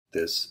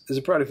This is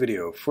a product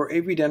video for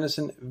Avery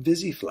Dennison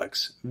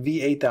VisiFlex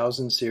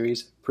V-8000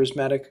 series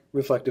prismatic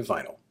reflective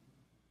vinyl.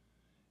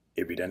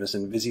 Avery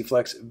Dennison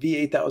VisiFlex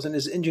V-8000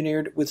 is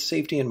engineered with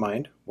safety in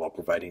mind while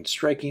providing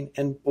striking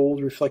and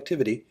bold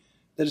reflectivity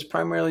that is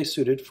primarily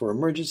suited for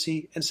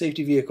emergency and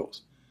safety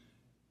vehicles.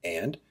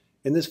 And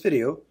in this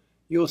video,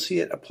 you will see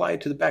it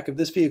applied to the back of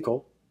this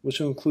vehicle, which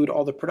will include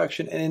all the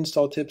production and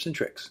install tips and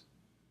tricks.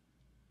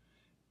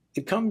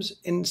 It comes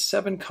in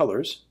 7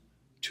 colors.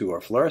 2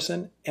 are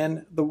fluorescent,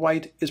 and the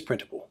white is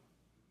printable.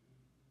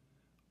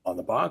 On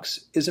the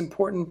box is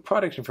important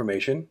product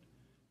information,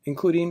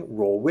 including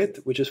roll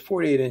width, which is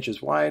 48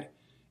 inches wide,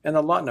 and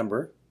the lot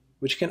number,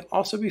 which can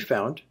also be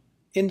found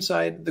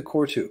inside the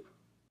core tube.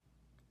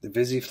 The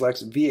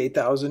VisiFlex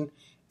V-8000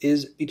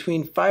 is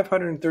between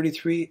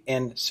 533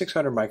 and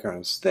 600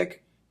 microns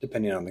thick,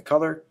 depending on the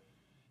color,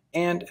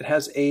 and it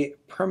has a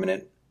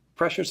permanent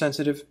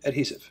pressure-sensitive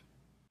adhesive.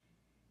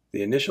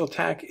 The initial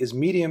tack is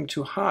medium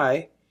to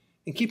high,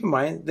 and keep in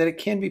mind that it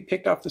can be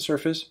picked off the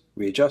surface,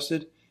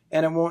 readjusted,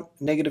 and it won't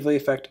negatively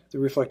affect the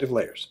reflective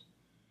layers.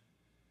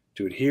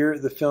 To adhere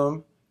the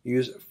film,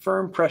 use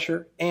firm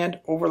pressure and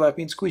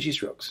overlapping squeegee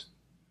strokes.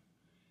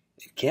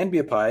 It can be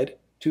applied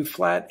to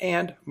flat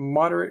and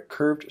moderate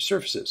curved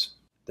surfaces.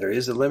 There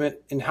is a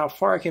limit in how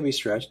far it can be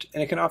stretched,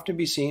 and it can often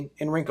be seen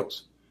in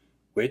wrinkles,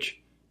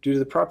 which, due to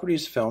the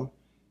properties of film,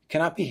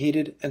 cannot be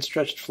heated and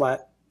stretched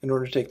flat in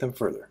order to take them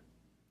further.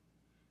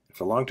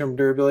 For long-term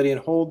durability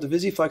and hold, the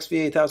VisiFlex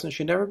V-8000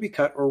 should never be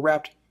cut or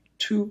wrapped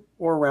to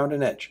or around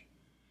an edge.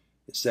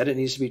 Instead, it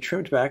needs to be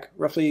trimmed back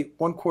roughly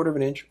 1/4 of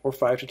an inch or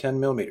 5 to 10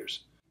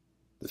 millimeters.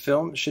 The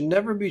film should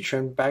never be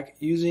trimmed back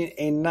using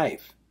a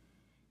knife.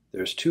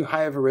 There is too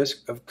high of a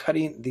risk of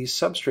cutting the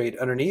substrate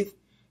underneath,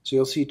 so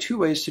you'll see 2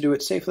 ways to do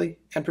it safely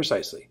and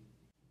precisely.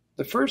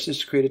 The first is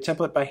to create a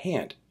template by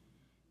hand.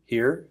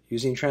 Here,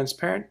 using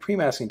transparent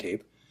pre-masking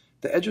tape,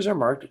 the edges are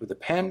marked with a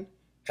pen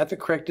at the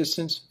correct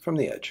distance from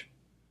the edge.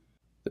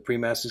 The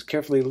pre-mask is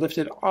carefully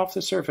lifted off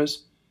the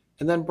surface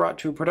and then brought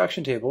to a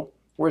production table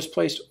where it's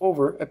placed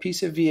over a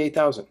piece of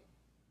V-8000.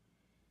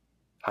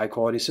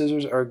 High-quality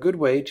scissors are a good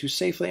way to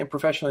safely and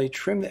professionally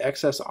trim the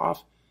excess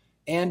off,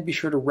 and be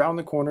sure to round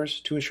the corners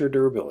to ensure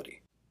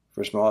durability.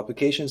 For small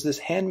applications, this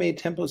handmade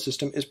template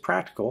system is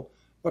practical,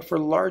 but for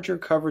larger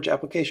coverage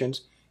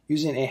applications,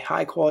 using a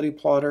high-quality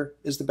plotter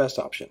is the best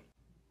option.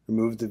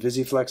 Remove the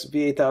VisiFlex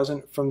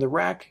V-8000 from the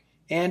rack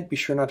and be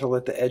sure not to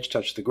let the edge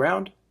touch the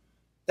ground.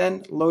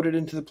 Then load it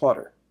into the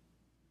plotter.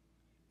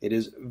 It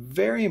is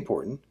very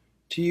important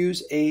to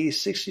use a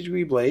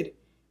 60-degree blade,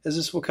 as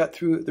this will cut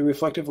through the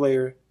reflective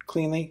layer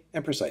cleanly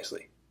and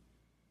precisely.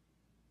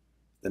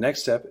 The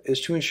next step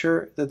is to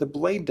ensure that the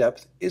blade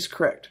depth is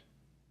correct.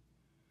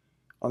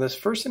 On this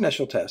first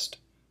initial test,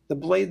 the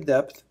blade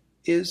depth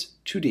is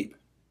too deep,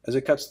 as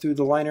it cuts through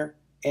the liner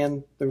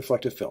and the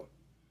reflective film.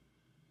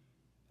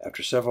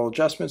 After several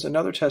adjustments,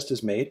 another test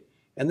is made,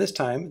 and this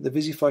time the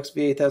VisiFlex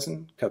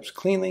V-8000 cuts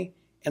cleanly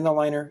and the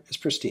liner is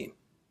pristine.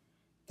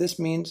 This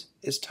means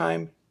it's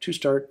time to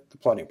start the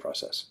plotting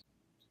process.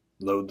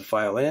 Load the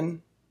file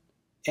in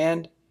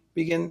and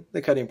begin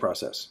the cutting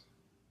process.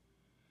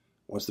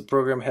 Once the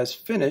program has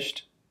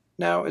finished,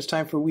 now it's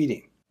time for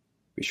weeding.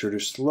 Be sure to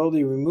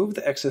slowly remove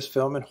the excess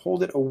film and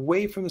hold it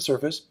away from the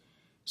surface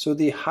so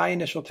the high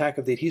initial tack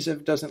of the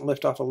adhesive doesn't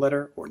lift off a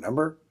letter or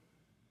number.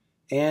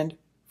 And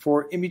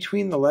for in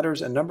between the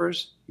letters and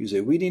numbers, use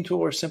a weeding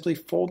tool or simply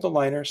fold the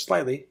liner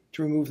slightly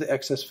to remove the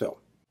excess film.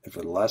 And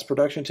for the last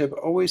production tip,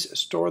 always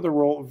store the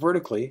roll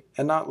vertically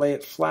and not lay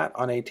it flat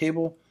on a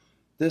table.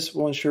 This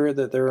will ensure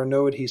that there are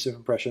no adhesive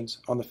impressions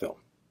on the film.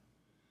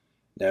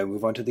 Now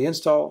move on to the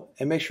install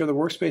and make sure the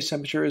workspace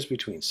temperature is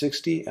between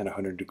 60 and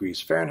 100 degrees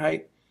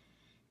Fahrenheit.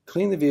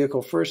 Clean the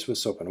vehicle first with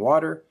soap and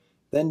water,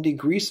 then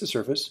degrease the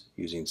surface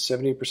using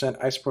 70%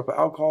 isopropyl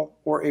alcohol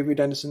or Avery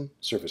Dennison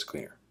surface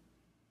cleaner.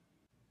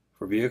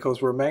 For vehicles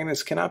where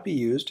magnets cannot be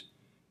used,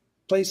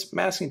 place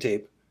masking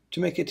tape to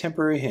make a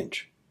temporary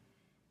hinge.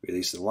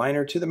 Release the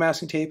liner to the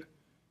masking tape,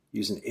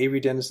 use an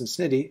Avery Dennison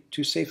snitty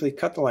to safely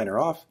cut the liner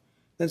off,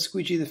 then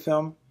squeegee the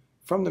film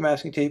from the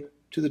masking tape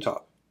to the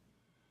top.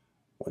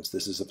 Once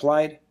this is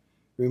applied,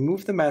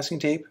 remove the masking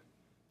tape,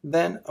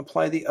 then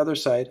apply the other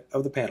side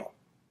of the panel.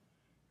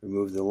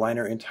 Remove the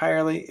liner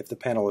entirely if the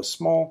panel is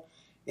small,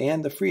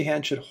 and the free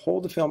hand should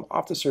hold the film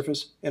off the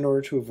surface in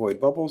order to avoid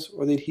bubbles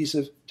or the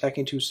adhesive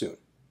tacking too soon.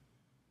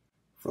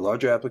 For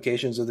larger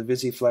applications of the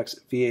VisiFlex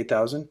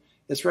V-8000,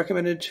 it's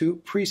recommended to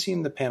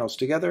pre-seam the panels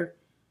together.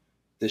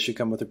 This should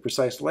come with a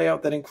precise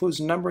layout that includes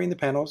numbering the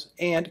panels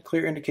and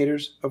clear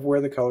indicators of where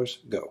the colors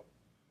go.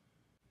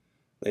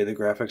 Lay the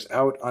graphics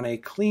out on a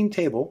clean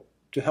table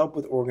to help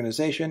with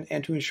organization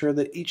and to ensure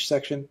that each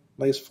section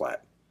lays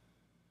flat.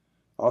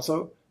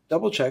 Also,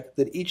 double check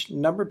that each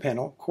numbered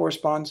panel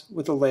corresponds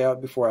with the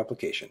layout before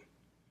application.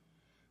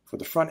 For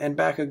the front and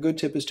back, a good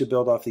tip is to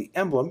build off the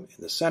emblem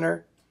in the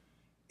center,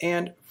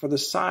 and for the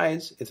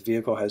sides, if the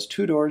vehicle has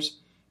 2 doors,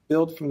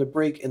 build from the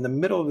break in the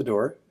middle of the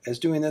door, as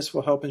doing this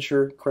will help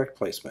ensure correct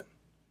placement.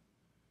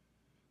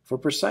 For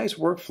precise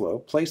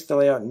workflow, place the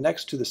layout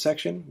next to the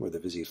section where the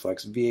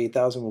VisiFlex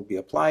V-8000 will be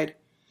applied,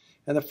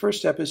 and the first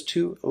step is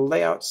to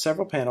lay out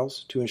several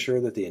panels to ensure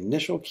that the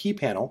initial key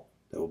panel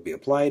that will be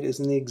applied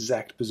is in the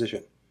exact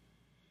position.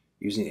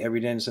 Using Avery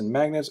Dennison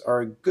magnets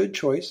are a good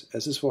choice,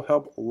 as this will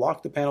help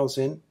lock the panels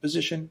in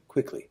position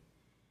quickly.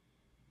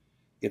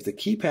 If the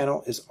key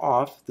panel is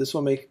off, this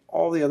will make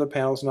all the other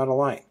panels not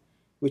align,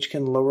 which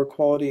can lower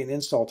quality and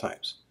install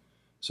times.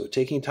 So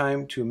taking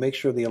time to make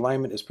sure the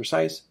alignment is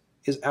precise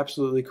is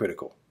absolutely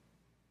critical.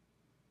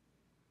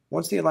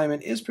 Once the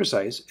alignment is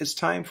precise, it's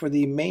time for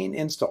the main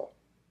install.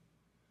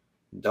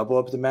 Double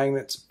up the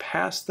magnets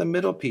past the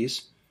middle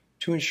piece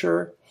to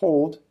ensure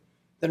hold,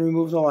 then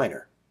remove the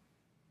liner.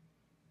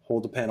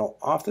 Hold the panel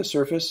off the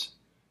surface,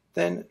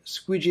 then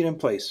squeegee it in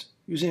place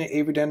using an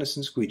Avery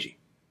Dennison squeegee.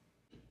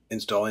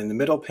 Installing the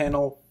middle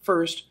panel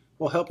first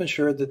will help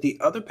ensure that the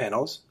other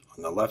panels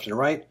on the left and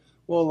right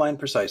will align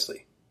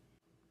precisely.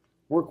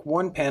 Work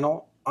one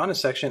panel on a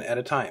section at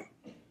a time.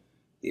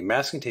 The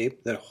masking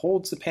tape that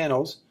holds the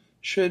panels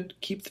should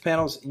keep the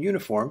panels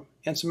uniform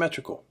and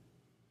symmetrical.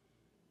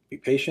 Be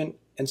patient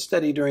and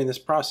steady during this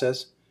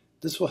process.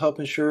 This will help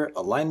ensure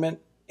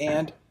alignment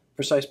and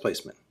precise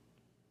placement.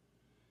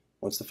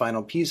 Once the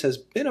final piece has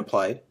been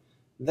applied,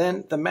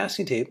 then the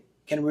masking tape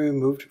can be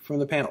removed from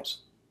the panels.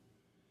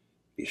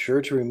 Be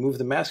sure to remove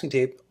the masking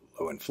tape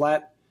low and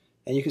flat,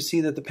 and you can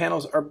see that the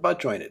panels are butt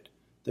jointed.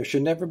 There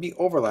should never be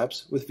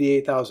overlaps with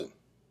V-8000.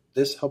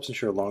 This helps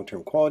ensure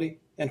long-term quality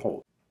and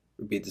hold.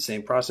 Repeat the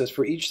same process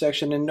for each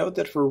section, and note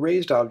that for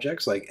raised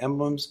objects like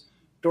emblems,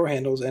 door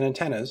handles, and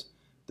antennas,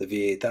 the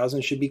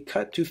V-8000 should be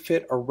cut to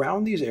fit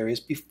around these areas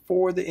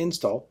before the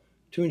install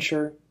to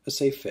ensure a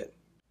safe fit.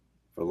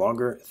 For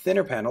longer,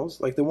 thinner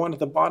panels, like the one at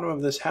the bottom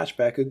of this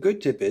hatchback, a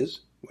good tip is,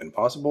 when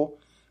possible,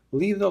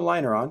 leave the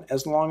liner on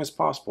as long as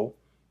possible,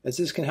 as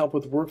this can help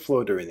with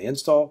workflow during the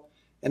install,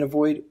 and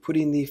avoid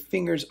putting the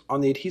fingers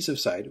on the adhesive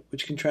side,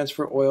 which can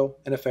transfer oil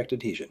and affect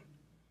adhesion.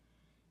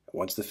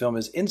 Once the film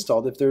is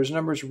installed, if there is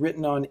numbers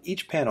written on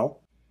each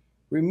panel,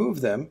 remove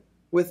them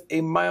with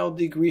a mild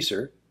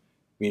degreaser.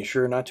 Be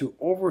sure not to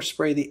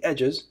overspray the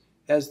edges,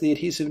 as the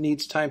adhesive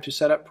needs time to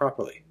set up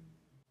properly.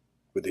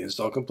 With the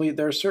install complete,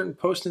 there are certain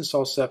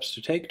post-install steps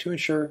to take to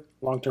ensure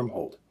long-term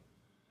hold.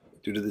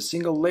 Due to the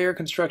single layer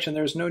construction,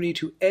 there is no need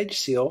to edge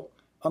seal,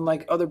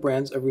 unlike other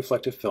brands of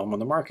reflective film on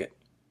the market.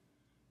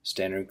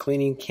 Standard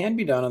cleaning can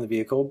be done on the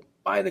vehicle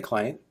by the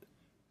client,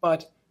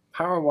 but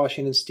power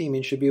washing and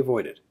steaming should be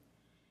avoided.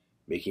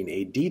 Making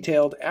a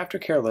detailed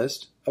aftercare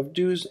list of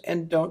do's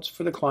and don'ts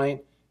for the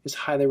client is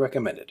highly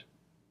recommended.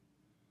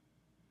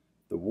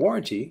 The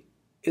warranty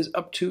is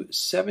up to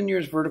 7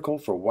 years vertical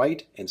for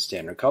white and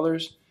standard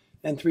colors,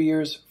 and 3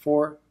 years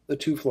for the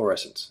two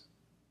fluorescents.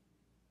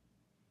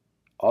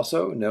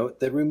 Also note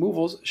that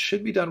removals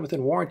should be done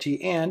within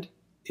warranty and,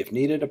 if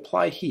needed,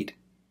 apply heat.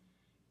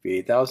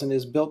 V-8000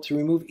 is built to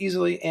remove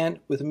easily and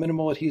with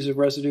minimal adhesive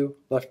residue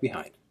left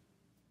behind.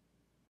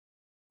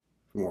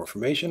 For more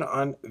information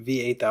on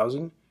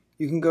V-8000,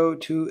 you can go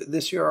to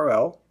this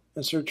URL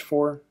and search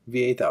for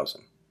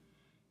V-8000.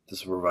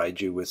 This will provide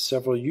you with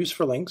several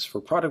useful links for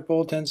product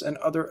bulletins and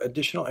other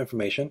additional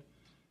information,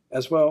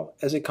 as well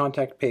as a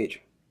contact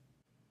page.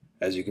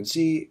 As you can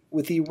see,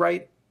 with the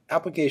right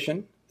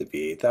application, the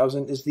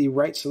V-8000 is the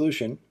right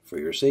solution for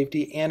your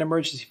safety and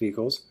emergency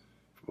vehicles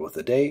for both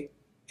the day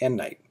and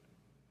night.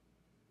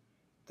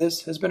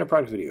 This has been a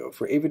product video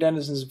for Avery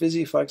Dennison's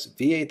VisiFlex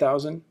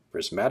V-8000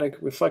 Prismatic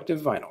Reflective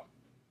Vinyl.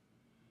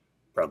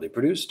 Proudly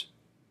produced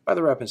by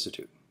the Rep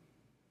Institute.